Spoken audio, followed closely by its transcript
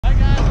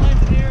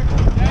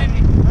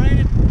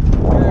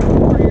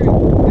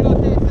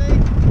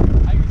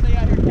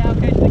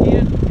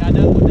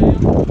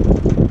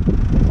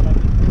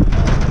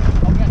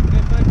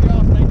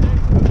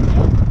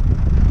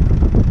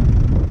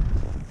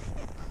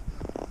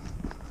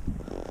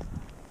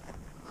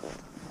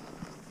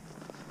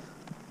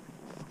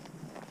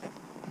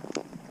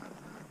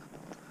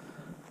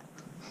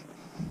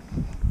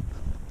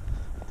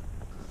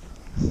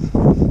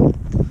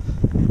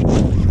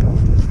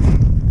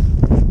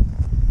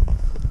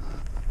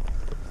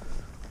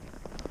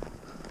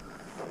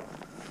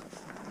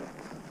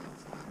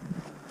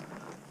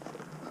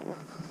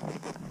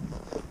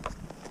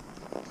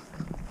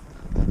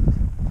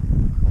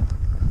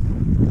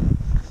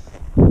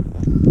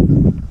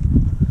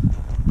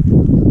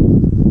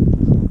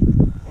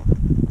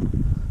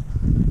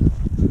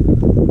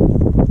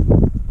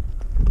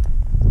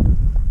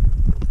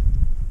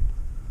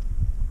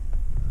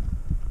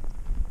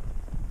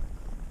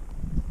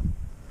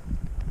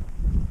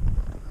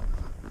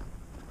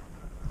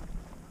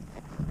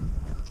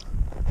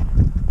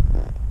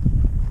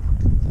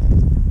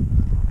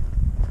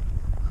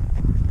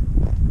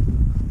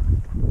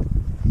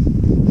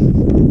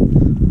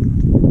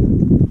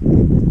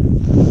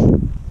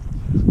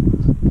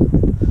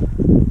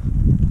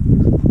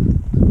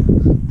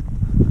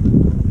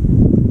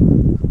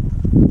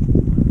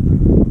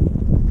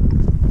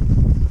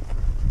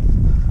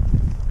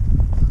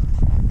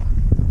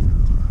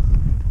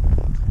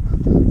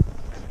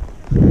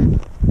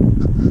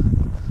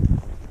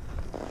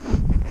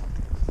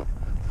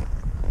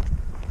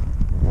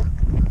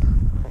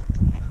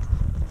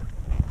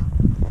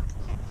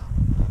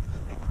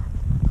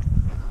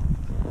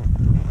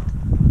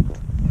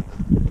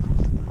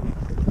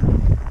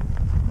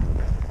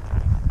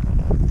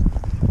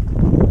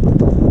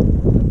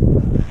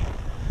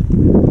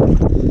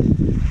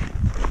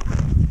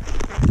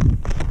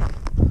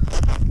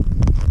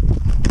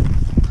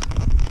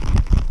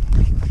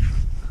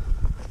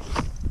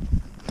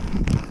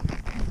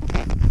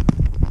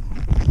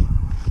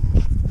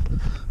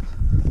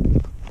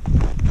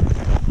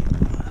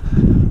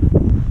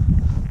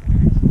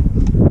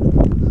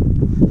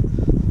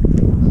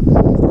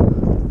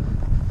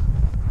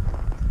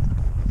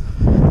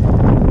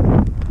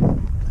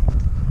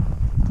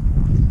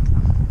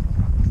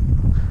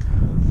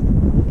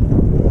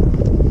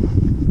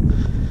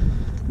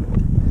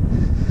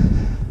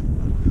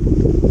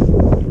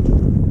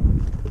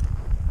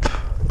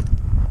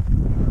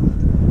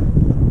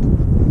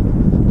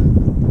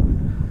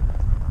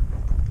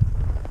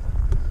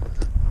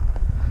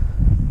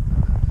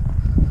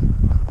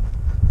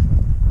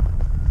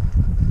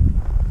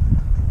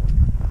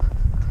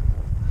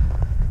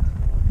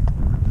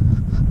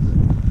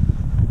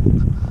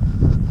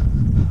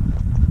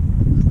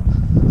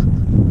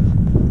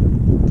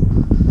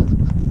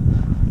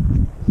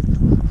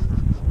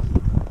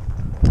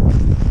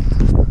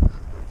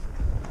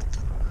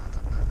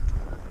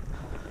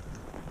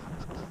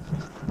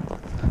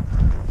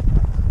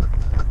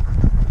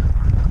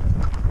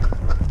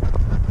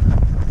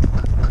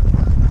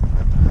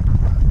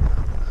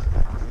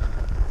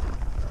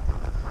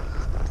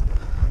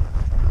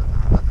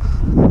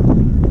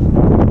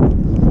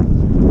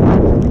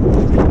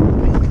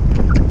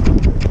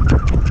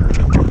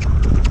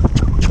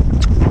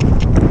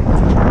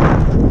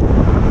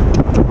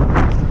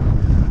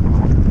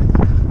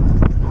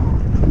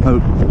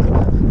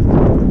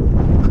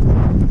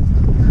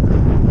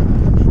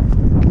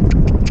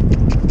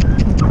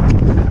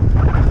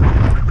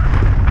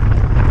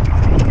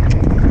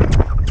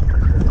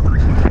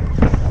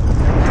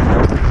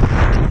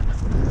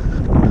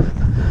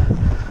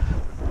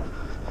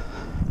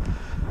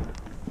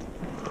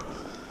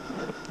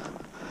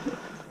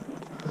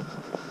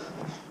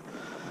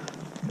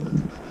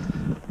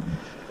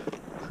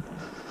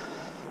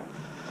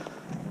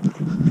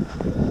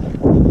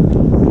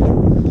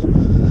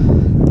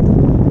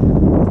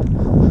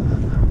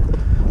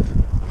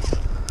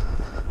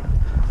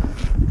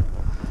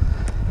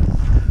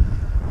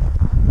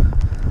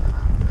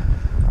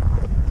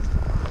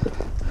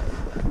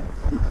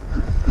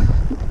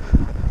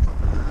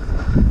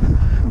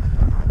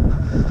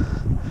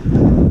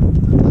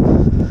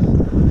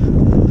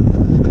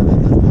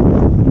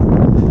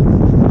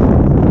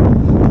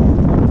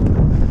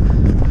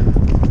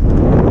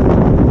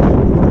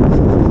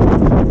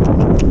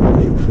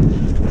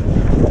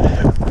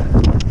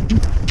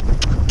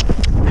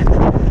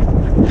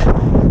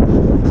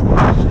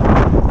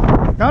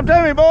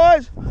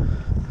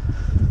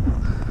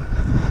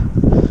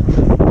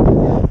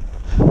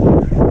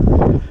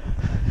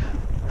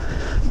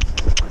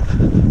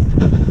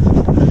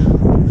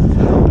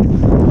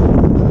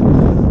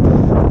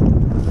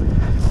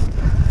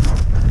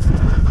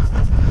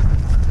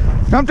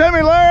Come to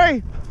me,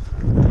 Larry.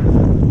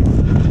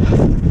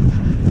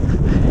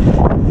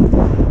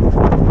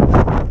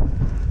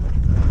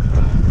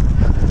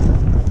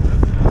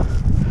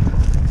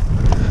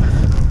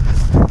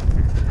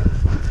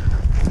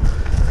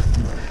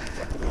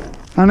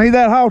 I need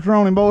that halter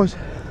on him, boys.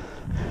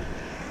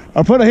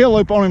 I'll put a heel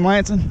loop on him,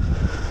 Lanson.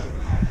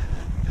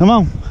 Come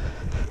on.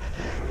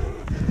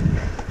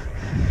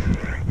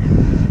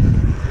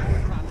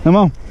 Come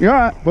on. You're all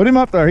right. Put him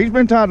up there. He's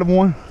been tied to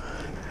one.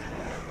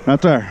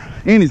 Right there.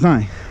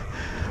 Anything.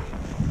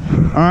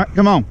 All right,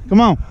 come on. Come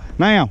on.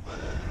 Now.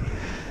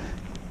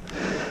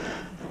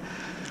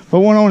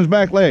 Put one on his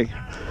back leg.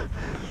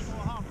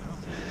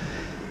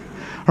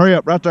 Hurry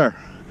up, right there.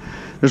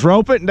 Just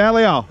rope it and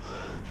dally off.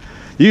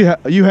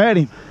 You had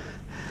him.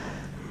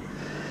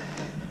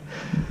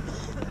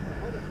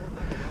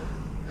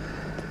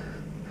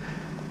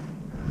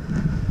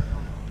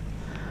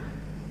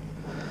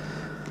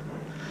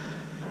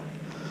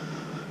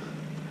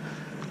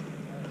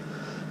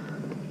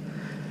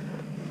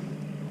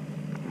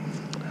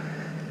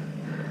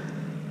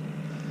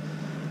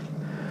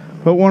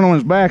 Put one on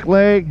his back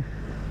leg.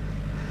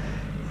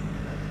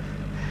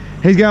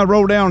 He's got to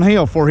roll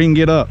downhill before he can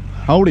get up.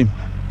 Hold him.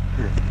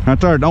 Right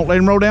there. Don't let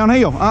him roll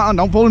downhill.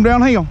 Don't pull him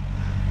downhill.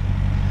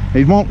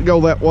 He's wanting to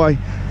go that way.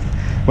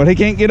 But he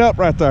can't get up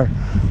right there.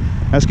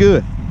 That's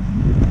good.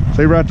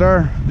 See right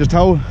there? Just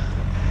hold.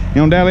 You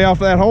gonna dally off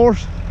that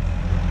horse?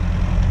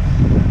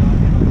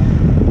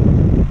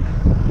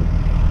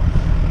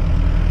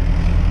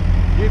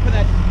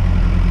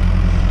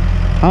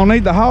 I don't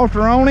need the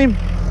halter on him.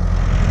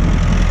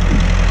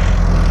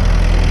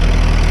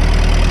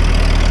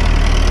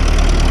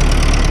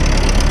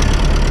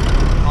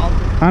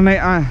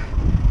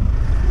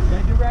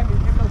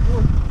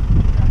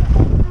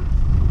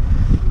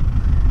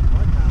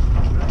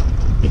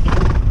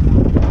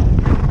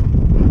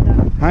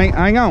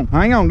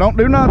 Hang on, don't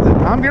do nothing.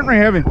 I'm getting ready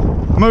to have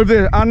him. Move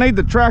this. I need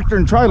the tractor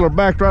and trailer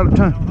back right at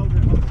time.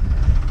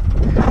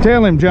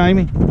 Tell him,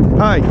 Jamie.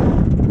 Hey,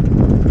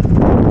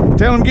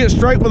 tell him get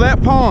straight with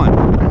that pond.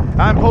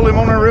 I can pull him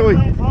on there really.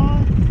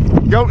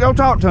 Go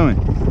talk to him.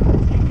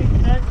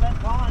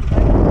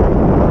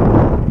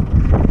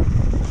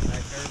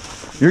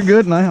 You're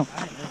good now.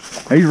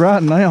 He's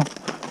riding now.